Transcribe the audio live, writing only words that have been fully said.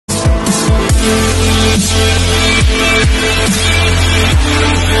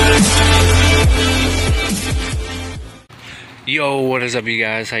Yo, what is up, you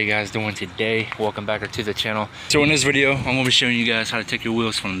guys? How you guys doing today? Welcome back to the channel. So in this video, I'm gonna be showing you guys how to take your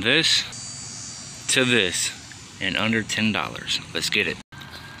wheels from this to this in under $10. Let's get it.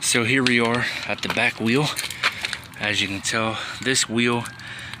 So here we are at the back wheel. As you can tell, this wheel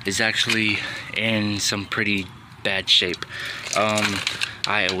is actually in some pretty bad shape.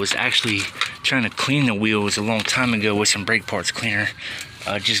 I was actually trying to clean the wheels a long time ago with some brake parts cleaner,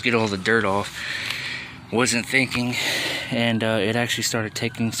 just get all the dirt off. Wasn't thinking, and it actually started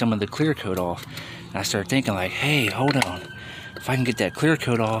taking some of the clear coat off. And I started thinking like, hey, hold on, if I can get that clear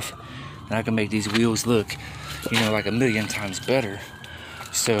coat off, then I can make these wheels look, you know, like a million times better.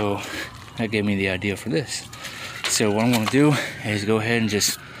 So that gave me the idea for this. So what I'm gonna do is go ahead and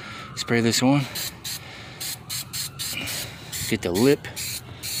just spray this on, get the lip,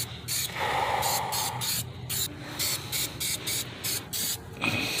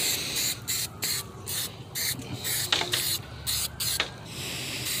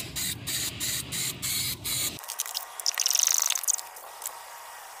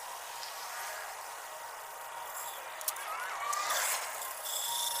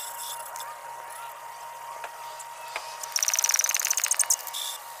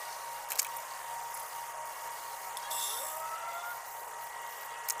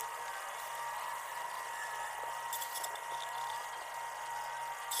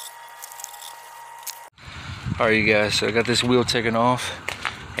 Alright, you guys, so I got this wheel taken off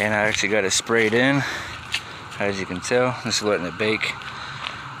and I actually got it sprayed in. As you can tell, just letting it bake.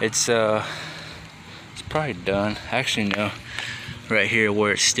 It's probably done. Actually no, right here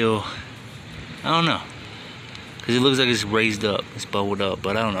where it's still, I don't know, because it looks like it's raised up, it's bubbled up,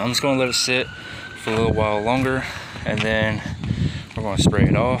 but I don't know. I'm just gonna let it sit for a little while longer and then we're gonna spray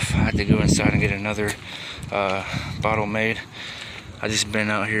it off. I have to go inside and get another bottle made. I just been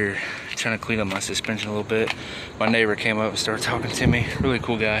out here trying to clean up my suspension a little bit. My neighbor came up and started talking to me. Really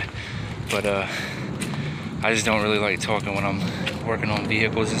cool guy, but I just don't really like talking when I'm working on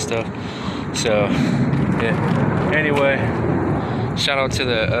vehicles and stuff. So yeah. Anyway, shout out to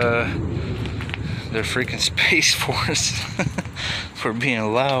the freaking Space Force for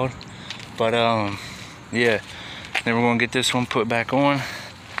being loud. But yeah. Then we're gonna get this one put back on,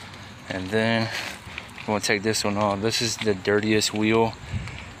 and then I'm gonna take this one off. This is the dirtiest wheel,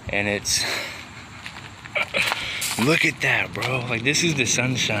 and it's look at that, bro. Like, this is the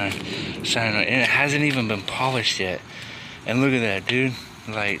sunshine shining on it, and it hasn't even been polished yet. And look at that, dude.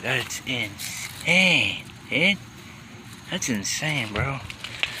 Like, that's insane. That's insane, bro.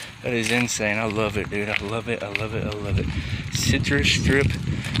 That is insane. I love it, dude. I love it. I love it. I love it. Citrus strip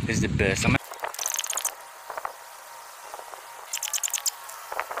is the best.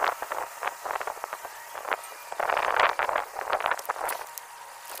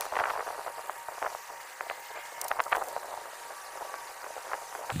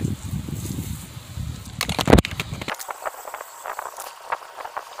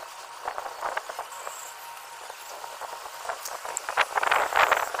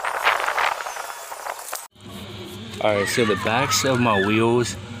 Alright, so the backs of my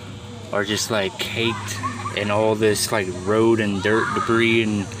wheels are just like caked in all this like road and dirt debris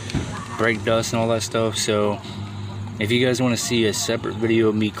and brake dust and all that stuff. So if you guys want to see a separate video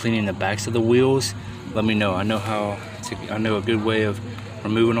of me cleaning the backs of the wheels, let me know. I know a good way of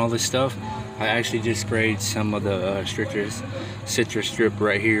removing all this stuff. I actually just sprayed some of the citrus strip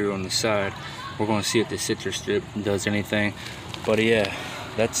right here on the side. We're going to see if the citrus strip does anything. But yeah,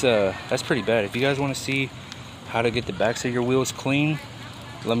 that's pretty bad. If you guys want to see how to get the backs of your wheels clean,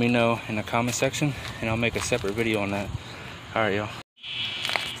 let me know in the comment section and I'll make a separate video on that. Alright, y'all.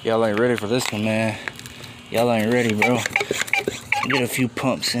 Y'all ain't ready for this one, man. Y'all ain't ready, bro. Get a few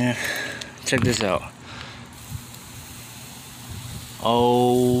pumps in. Check this out.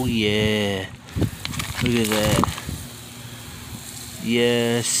 Oh yeah. Look at that.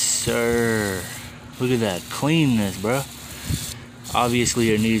 Yes, sir. Look at that cleanness, bro.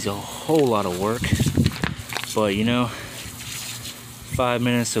 Obviously it needs a whole lot of work, but you know, 5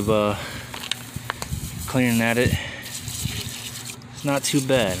 minutes of cleaning at it, it's not too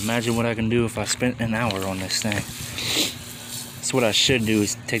bad. Imagine what I can do if I spent an hour on this thing. That's what I should do,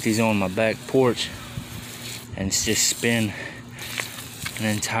 is take these on my back porch and just spend an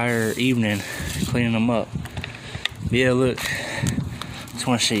entire evening cleaning them up. But yeah, look, just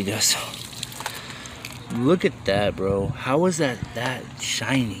want to show you guys. Look at that, bro. How is that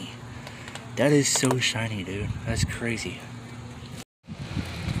shiny? That is so shiny, dude. That's crazy.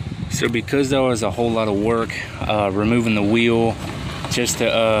 So because there was a whole lot of work removing the wheel just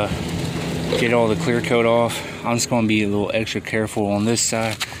to get all the clear coat off, I'm just going to be a little extra careful on this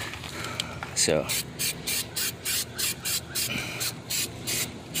side. So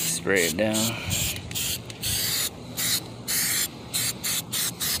spray it down.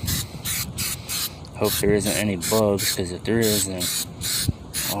 Hope there isn't any bugs, because if there is, then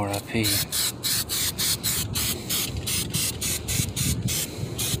RIP.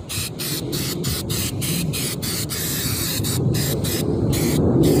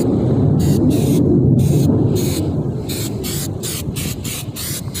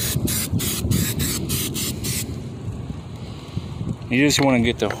 You just want to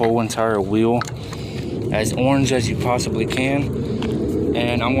get the whole entire wheel as orange as you possibly can.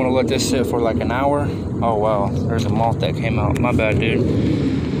 And I'm going to let this sit for like an hour. Oh wow, there's a moth that came out. My bad, dude.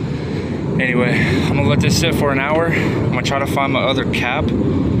 Anyway, I'm going to let this sit for an hour. I'm going to try to find my other cap.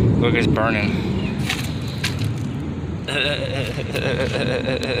 Look, it's burning. But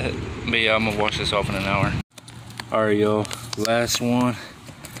yeah, I'm going to wash this off in an hour. Alright, yo. Last one.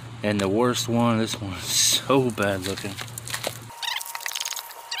 And the worst one. This one's so bad looking.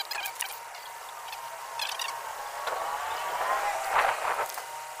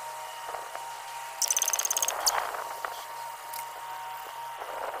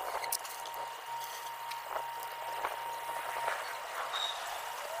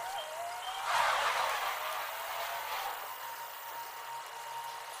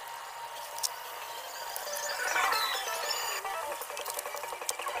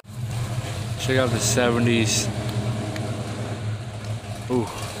 Check out the 70s. Ooh,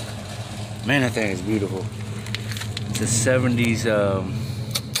 man, that thing is beautiful. It's a 70s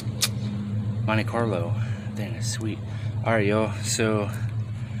Monte Carlo. That thing is sweet. All right, y'all. So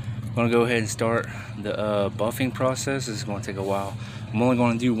I'm gonna go ahead and start the buffing process. It's gonna take a while. I'm only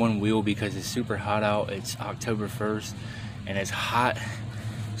gonna do one wheel because it's super hot out. It's October 1st and it's hot.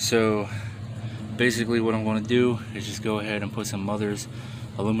 So basically what I'm gonna do is just go ahead and put some Mother's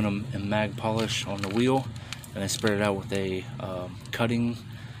aluminum and mag polish on the wheel and then spread it out with a cutting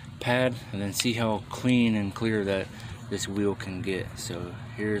pad and then see how clean and clear that this wheel can get. So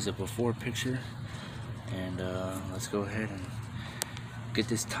here's a before picture, and let's go ahead and get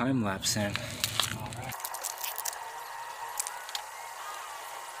this time lapse in.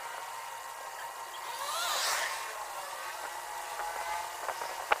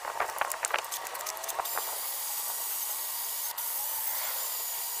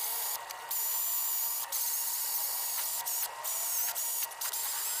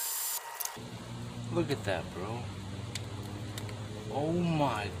 Look at that, bro. Oh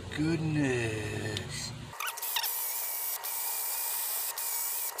my goodness.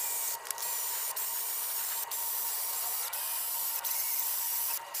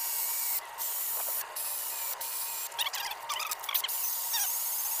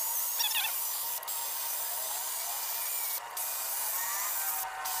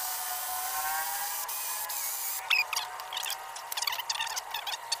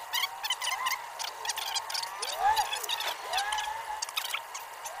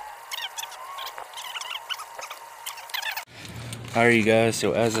 Alright, you guys,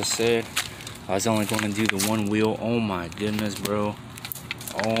 so as I said, I was only going to do the one wheel. Oh my goodness, bro.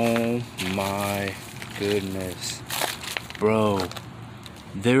 Oh my goodness. Bro,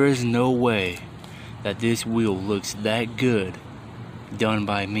 there is no way that this wheel looks that good done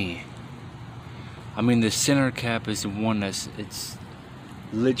by me. I mean, the center cap is the one that's, it's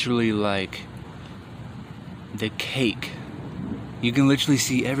literally like the cake. You can literally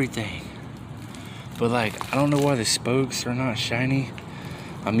see everything. But like, I don't know why the spokes are not shiny.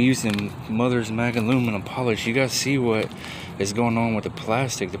 I'm using Mother's mag aluminum polish. You guys see what is going on with the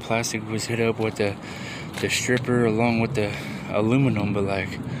plastic. The plastic was hit up with the stripper along with the aluminum, but like,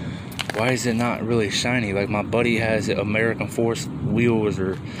 why is it not really shiny? Like, my buddy has American Force wheels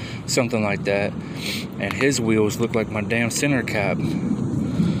or something like that, and his wheels look like my damn center cap.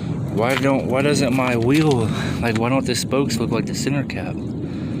 Why doesn't my wheel, like, why don't the spokes look like the center cap?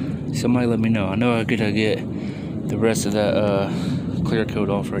 Somebody let me know. I know I gotta get the rest of that clear coat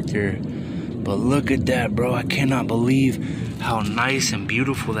off right there. But look at that, bro. I cannot believe how nice and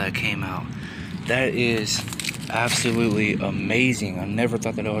beautiful that came out. That is absolutely amazing. I never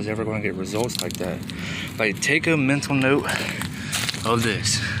thought that I was ever going to get results like that. Like, take a mental note of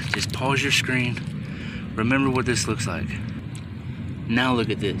this. Just pause your screen. Remember what this looks like. Now look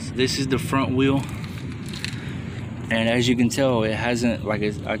at this. This is the front wheel. And as you can tell, it hasn't, like,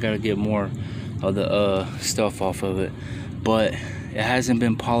 I gotta get more of the stuff off of it, but it hasn't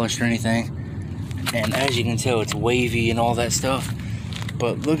been polished or anything. And as you can tell, it's wavy and all that stuff.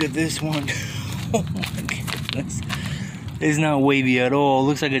 But look at this one. Oh my goodness. It's not wavy at all. It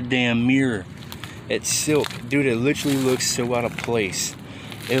looks like a damn mirror. It's silk. Dude, it literally looks so out of place.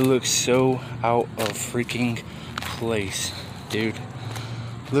 It looks so out of freaking place, dude.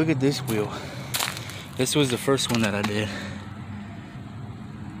 Look at this wheel. This was the first one that I did.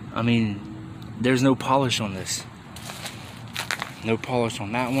 I mean, there's no polish on this. No polish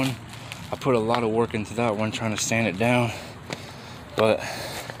on that one. I put a lot of work into that one trying to sand it down. But,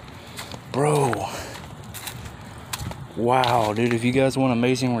 bro. Wow, dude, if you guys want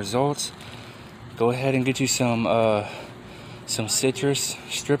amazing results, go ahead and get you some citrus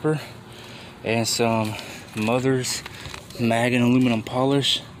stripper and some Mother's mag and aluminum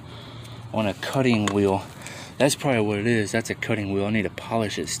polish on a cutting wheel. That's probably what it is. That's a cutting wheel. I need to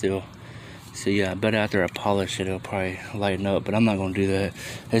polish it still. So yeah, I bet after I polish it, it'll probably lighten up, but I'm not gonna do that.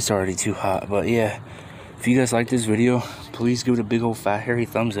 It's already too hot. But yeah, if you guys like this video, please give it a big old fat hairy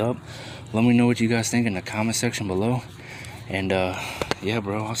thumbs up. Let me know what you guys think in the comment section below. And yeah,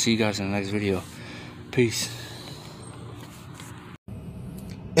 bro, I'll see you guys in the next video. Peace.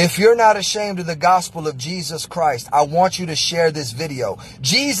 If you're not ashamed of the gospel of Jesus Christ, I want you to share this video.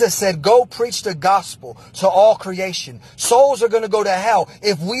 Jesus said, go preach the gospel to all creation. Souls are going to go to hell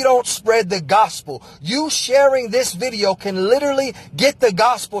if we don't spread the gospel. You sharing this video can literally get the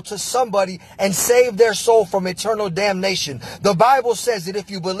gospel to somebody and save their soul from eternal damnation. The Bible says that if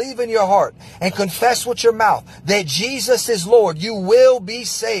you believe in your heart and confess with your mouth that Jesus is Lord, you will be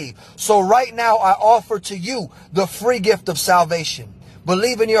saved. So right now, I offer to you the free gift of salvation.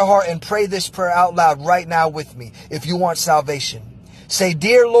 Believe in your heart and pray this prayer out loud right now with me if you want salvation. Say,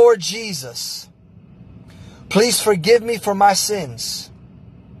 dear Lord Jesus, please forgive me for my sins.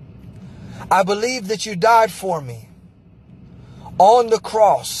 I believe that you died for me on the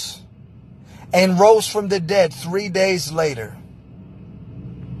cross and rose from the dead 3 days later.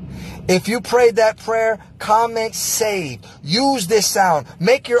 If you prayed that prayer, comment saved. Use this sound.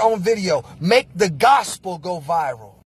 Make your own video. Make the gospel go viral.